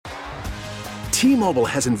T-Mobile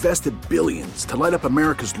has invested billions to light up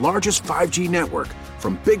America's largest 5G network,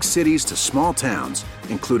 from big cities to small towns,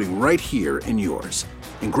 including right here in yours.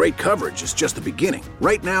 And great coverage is just the beginning.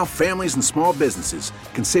 Right now, families and small businesses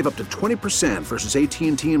can save up to 20% versus AT&T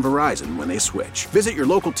and Verizon when they switch. Visit your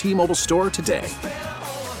local T-Mobile store today.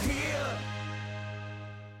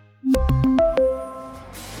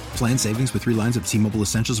 Plan savings with 3 lines of T-Mobile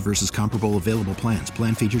Essentials versus comparable available plans.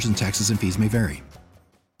 Plan features and taxes and fees may vary.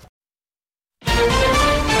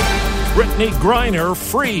 Britney Griner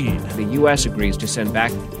freed. The U.S. agrees to send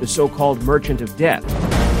back the so-called merchant of death.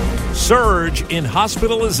 Surge in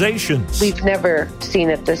hospitalizations. We've never seen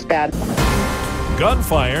it this bad.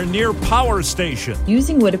 Gunfire near power station.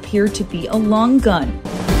 Using what appeared to be a long gun.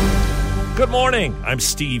 Good morning. I'm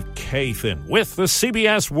Steve Kathan with the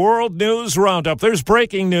CBS World News Roundup. There's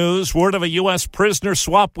breaking news. Word of a U.S. prisoner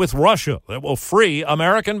swap with Russia that will free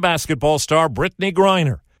American basketball star Britney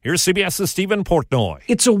Griner. Here's CBS's Stephen Portnoy.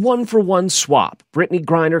 It's a one-for-one swap. Britney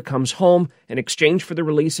Griner comes home in exchange for the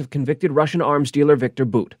release of convicted Russian arms dealer Viktor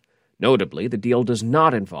Bout. Notably, the deal does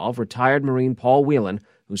not involve retired Marine Paul Whelan,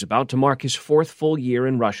 who's about to mark his 4th full year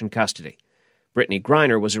in Russian custody. Britney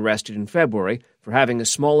Griner was arrested in February for having a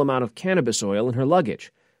small amount of cannabis oil in her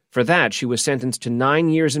luggage. For that, she was sentenced to 9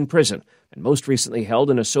 years in prison and most recently held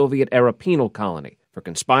in a Soviet-era penal colony. For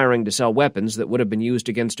conspiring to sell weapons that would have been used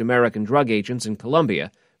against American drug agents in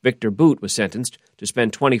Colombia, Viktor Bout was sentenced to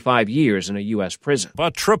spend 25 years in a U.S. prison. A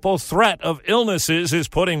triple threat of illnesses is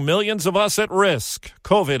putting millions of us at risk.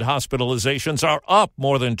 COVID hospitalizations are up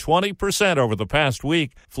more than 20% over the past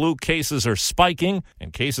week. Flu cases are spiking,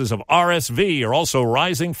 and cases of RSV are also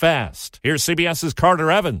rising fast. Here's CBS's Carter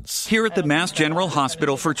Evans. Here at the Mass General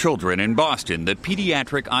Hospital for Children in Boston, the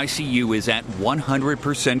pediatric ICU is at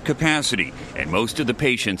 100% capacity, and most of the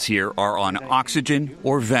patients here are on oxygen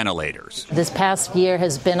or ventilators. This past year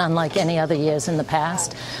has been unlike any other years in the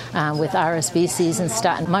past, with RSV season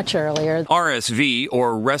starting much earlier. RSV,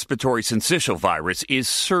 or respiratory syncytial virus, is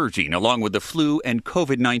surging along with the flu and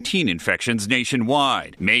COVID-19 infections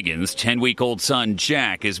nationwide. Megan's 10-week-old son,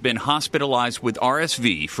 Jack, has been hospitalized with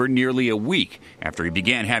RSV for nearly a week after he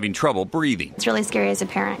began having trouble breathing. It's really scary as a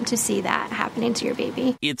parent to see that happening to your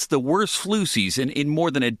baby. It's the worst flu season in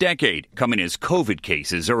more than a decade, coming as COVID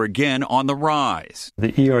cases are again on the rise.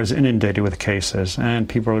 The ER is inundated with cases, and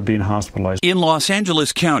people are being hospitalized. In Los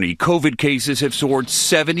Angeles County, COVID cases have soared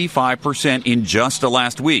 75% in just the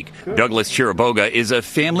last week. Douglas Chiriboga is a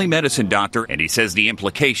family medicine doctor, and he says the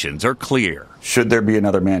implications are clear. Should there be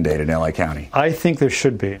another mandate in LA County? I think there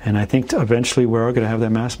should be, and I think eventually we're going to have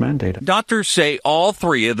that mass mandate. Doctors say all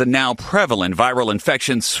 3 of the now prevalent viral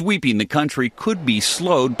infections sweeping the country could be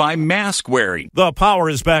slowed by mask wearing. The power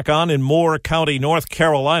is back on in Moore County, North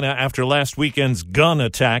Carolina, after last weekend's gun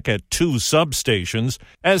attack at 2 substations.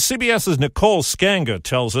 As CBS's Nicole Skanga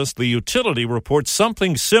tells us, the utility reports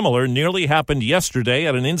something similar nearly happened yesterday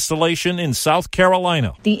at an installation in South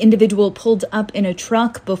Carolina. The individual pulled up in a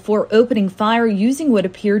truck before opening fire using what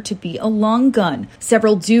appeared to be a long gun.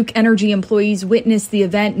 Several Duke Energy employees witnessed the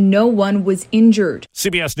event. No one was injured.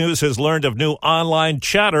 CBS News has learned of new online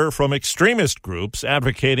chatter from extremist groups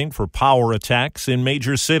advocating for power attacks in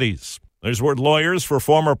major cities. There's word lawyers for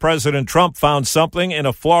former President Trump found something in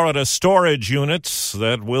a Florida storage unit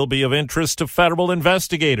that will be of interest to federal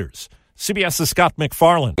investigators. CBS's Scott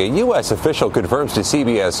McFarland. A U.S. official confirms to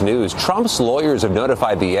CBS News Trump's lawyers have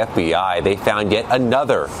notified the FBI they found yet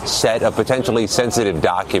another set of potentially sensitive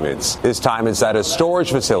documents, this time inside a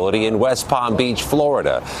storage facility in West Palm Beach,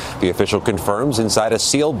 Florida. The official confirms inside a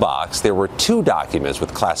sealed box there were 2 documents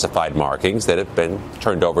with classified markings that have been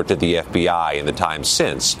turned over to the FBI in the time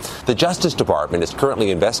since. The Justice Department is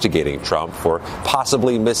currently investigating Trump for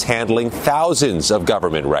possibly mishandling thousands of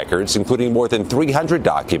government records, including more than 300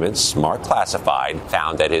 documents marked classified,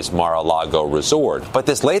 found at his Mar-a-Lago resort. But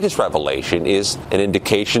this latest revelation is an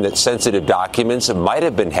indication that sensitive documents might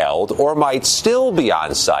have been held or might still be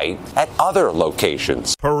on site at other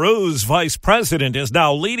locations. Peru's vice president is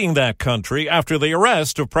now leading that country after the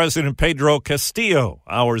arrest of President Pedro Castillo,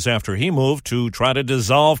 hours after he moved to try to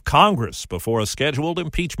dissolve Congress before a scheduled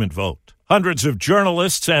impeachment vote. Hundreds of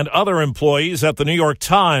journalists and other employees at the New York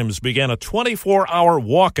Times began a 24-hour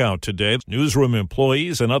walkout today. Newsroom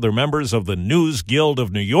employees and other members of the News Guild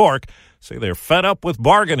of New York say they're fed up with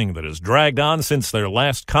bargaining that has dragged on since their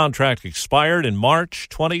last contract expired in March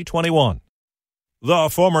 2021. The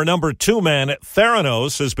former number 2 man at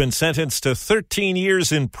Theranos has been sentenced to 13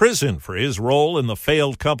 years in prison for his role in the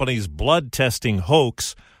failed company's blood testing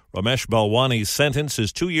hoax. Ramesh Balwani's sentence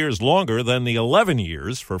is 2 years longer than the 11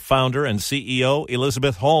 years for founder and CEO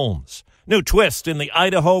Elizabeth Holmes. New twist in the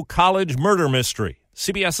Idaho college murder mystery.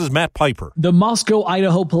 CBS's Matt Piper. The Moscow,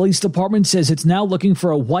 Idaho Police Department says it's now looking for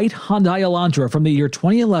a white Hyundai Elantra from the year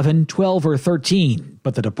 2011, 12, or 13.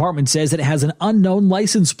 But the department says it has an unknown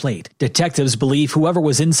license plate. Detectives believe whoever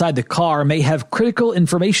was inside the car may have critical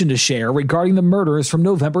information to share regarding the murders from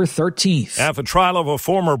November 13th. At the trial of a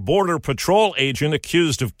former Border Patrol agent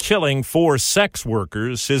accused of killing 4 sex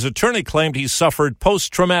workers, his attorney claimed he suffered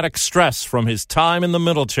post-traumatic stress from his time in the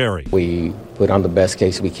military. We put on the best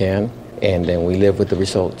case we can, and then we live with the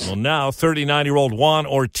results. Well, now 39-year-old Juan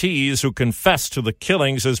Ortiz, who confessed to the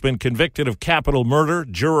killings, has been convicted of capital murder.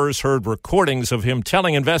 Jurors heard recordings of him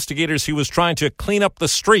telling investigators he was trying to clean up the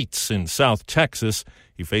streets in South Texas.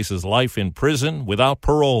 He faces life in prison without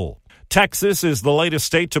parole. Texas is the latest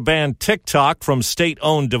state to ban TikTok from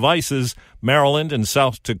state-owned devices. Maryland and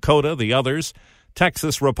South Dakota, the others.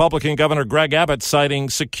 Texas Republican Governor Greg Abbott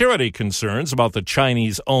citing security concerns about the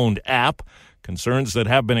Chinese-owned app. Concerns that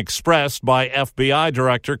have been expressed by FBI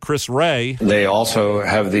Director Chris Wray. They also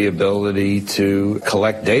have the ability to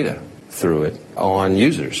collect data through it on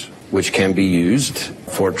users, which can be used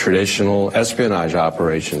for traditional espionage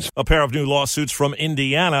operations. A pair of new lawsuits from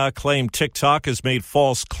Indiana claim TikTok has made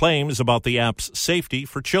false claims about the app's safety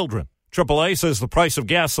for children. AAA says the price of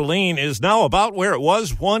gasoline is now about where it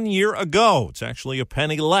was 1 year ago. It's actually a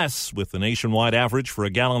penny less, with the nationwide average for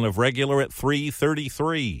a gallon of regular at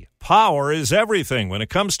 $3.33. Power is everything when it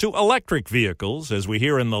comes to electric vehicles, as we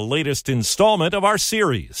hear in the latest installment of our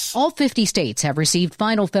series. All 50 states have received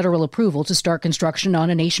final federal approval to start construction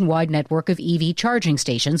on a nationwide network of EV charging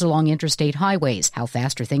stations along interstate highways. How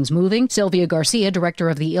fast are things moving? Sylvia Garcia, director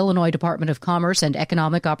of the Illinois Department of Commerce and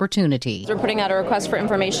Economic Opportunity. We're putting out a request for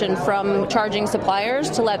information from charging suppliers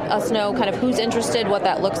to let us know kind of who's interested, what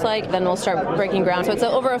that looks like. Then we'll start breaking ground. So it's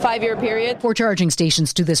over a 5-year period. For charging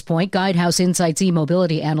stations to this point, Guidehouse Insights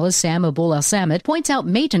e-mobility analyst Sam Abul-Al-Samad points out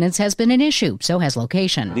maintenance has been an issue, so has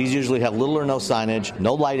location. These usually have little or no signage,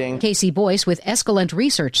 no lighting. Casey Boyce with Escalent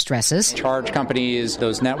Research stresses charge companies,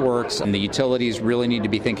 those networks, and the utilities really need to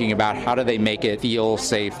be thinking about how do they make it feel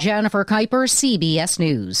safe. Jennifer Kuiper, CBS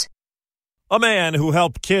News. A man who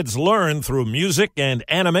helped kids learn through music and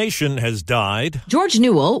animation has died. George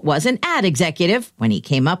Newell was an ad executive when he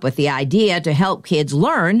came up with the idea to help kids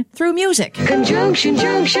learn through music. Conjunction,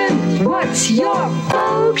 junction, what's your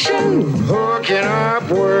function? Hooking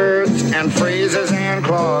up words and phrases and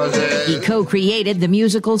clauses. He co-created the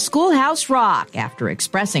musical Schoolhouse Rock. After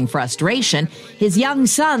expressing frustration, his young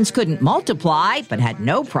sons couldn't multiply, but had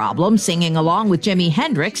no problem singing along with Jimi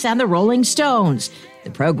Hendrix and the Rolling Stones. The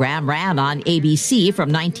program ran on ABC from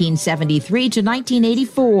 1973 to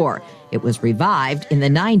 1984. It was revived in the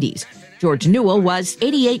 90s. George Newell was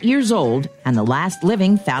 88 years old and the last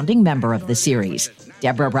living founding member of the series.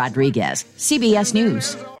 Deborah Rodriguez, CBS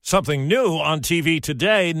News. Something new on TV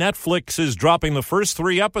today. Netflix is dropping the first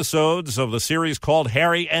 3 episodes of the series called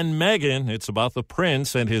Harry and Meghan. It's about the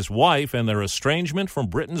prince and his wife and their estrangement from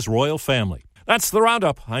Britain's royal family. That's the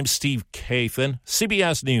Roundup. I'm Steve Kathan,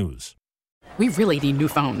 CBS News. We really need new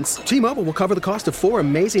phones. T-Mobile will cover the cost of 4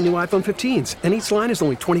 amazing new iPhone 15s, and each line is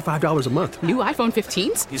only $25 a month. New iPhone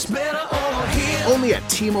 15s? It's better over here. Only at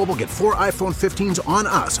T-Mobile, get 4 iPhone 15s on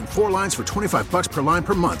us and 4 lines for $25 per line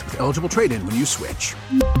per month with eligible trade-in when you switch.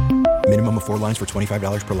 Minimum of 4 lines for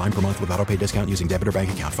 $25 per line per month with autopay discount using debit or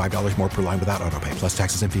bank account. $5 more per line without autopay, plus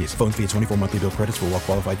taxes and fees. Phone fee at 24 monthly bill credits for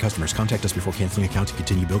well-qualified customers. Contact us before canceling account to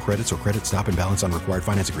continue bill credits or credit stop and balance on required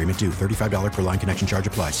finance agreement due. $35 per line connection charge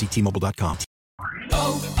applies. See T-Mobile.com.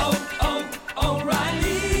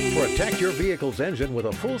 O'Reilly. Protect your vehicle's engine with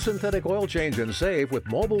a full synthetic oil change and save with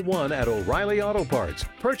Mobil 1 at O'Reilly Auto Parts.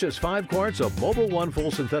 Purchase 5 quarts of Mobil 1 full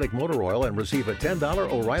synthetic motor oil and receive a $10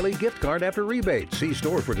 O'Reilly gift card after rebate. See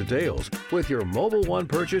store for details. With your Mobil 1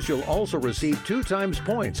 purchase, you'll also receive 2 times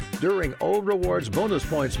points during O Rewards Bonus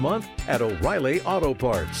Points Month at O'Reilly Auto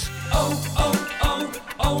Parts.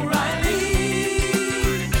 O'Reilly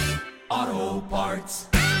Auto Parts.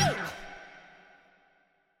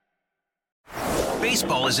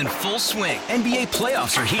 Baseball is in full swing. NBA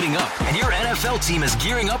playoffs are heating up, and your NFL team is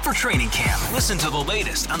gearing up for training camp. Listen to the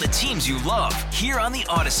latest on the teams you love here on the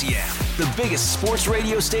Odyssey app. The biggest sports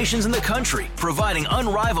radio stations in the country, providing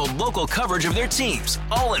unrivaled local coverage of their teams,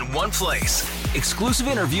 all in one place. Exclusive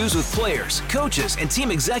interviews with players, coaches, and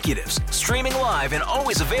team executives, streaming live and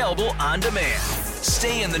always available on demand.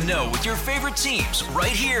 Stay in the know with your favorite teams right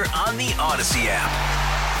here on the Odyssey app.